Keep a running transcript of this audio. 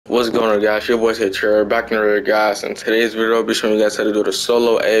What's going on, guys? Your boy here, back in the rear, guys. In today's video, I'll be showing you guys how to do the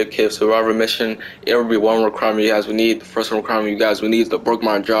solo AFK survivor mission. It will be one requirement you guys will need. The first requirement you guys will need is the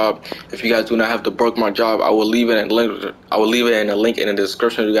BOOKMARK job. If you guys do not have the BOOKMARK job, I will leave it in the link in the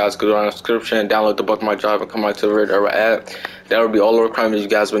description. You guys go down the description, download the BOOKMARK job, and come back to the video we're at. That will be all the requirements you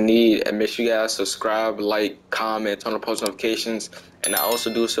guys will need. And make sure you guys subscribe, like, comment, turn on post notifications. And I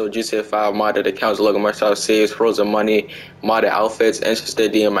also do so GTA5 modded accounts, logo myself, saves, frozen money, modded outfits.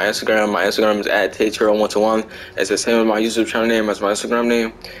 Interested, DM my Instagram. My Instagram is at @Tatero121. It's the same as my YouTube channel name as my Instagram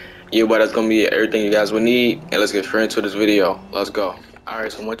name. Yeah, but that's gonna be everything you guys will need. And let's get straight into this video. Let's go.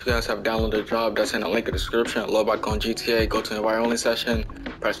 Alright, so once you guys have downloaded the job, that's in the link in the description. Load back on GTA, go to invite only session,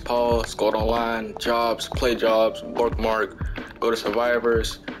 press pause, go to online, jobs, play jobs, BOOKMARK, go to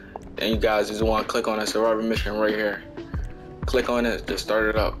survivors. Then you guys just want to click on that survivor mission right here. Click on it, just start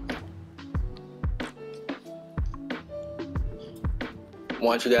it up.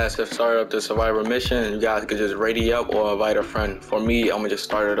 Once you guys have started up the survivor mission, you guys can just ready up or invite a friend. For me, I'm gonna just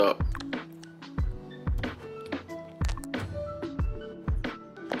start it up.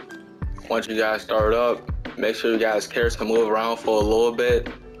 Once you guys start up, make sure you guys character move around for a little bit.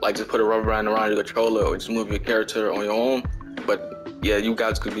 Like just put a rubber band around your controller or just move your character on your own. But yeah, you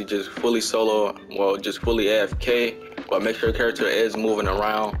guys could be just fully solo, well, just fully AFK. But make sure your character is moving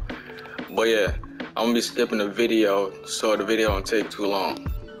around. But yeah, I'm gonna be skipping the video so the video don't take too long.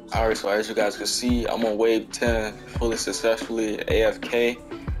 Alright, so as you guys can see, I'm on wave 10, fully successfully AFK.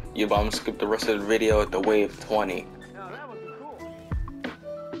 Yeah, but I'm gonna skip the rest of the video at the wave 20.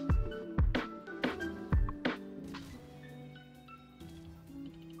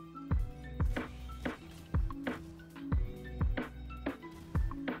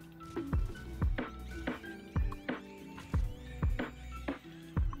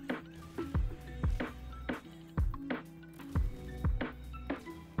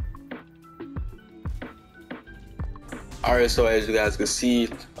 Alright, so as you guys can see,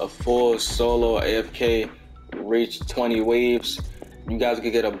 a full solo AFK reached 20 waves. You guys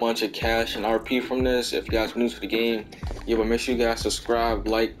can get a bunch of cash and RP from this if you guys are new to the game. Yeah, but make sure you guys subscribe,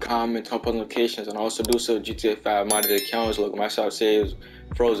 like, comment, turn on notifications, and also do so GTA5 modded accounts. Look, myself saves,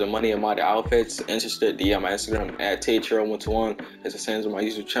 frozen money, and modded outfits. Interested, DM my Instagram at Tatero121. It's the same as my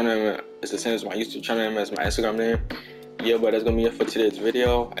YouTube channel. It's the same as my YouTube channel name as my Instagram name. Yeah, but that's gonna be it for today's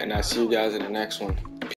video, and I'll see you guys in the next one.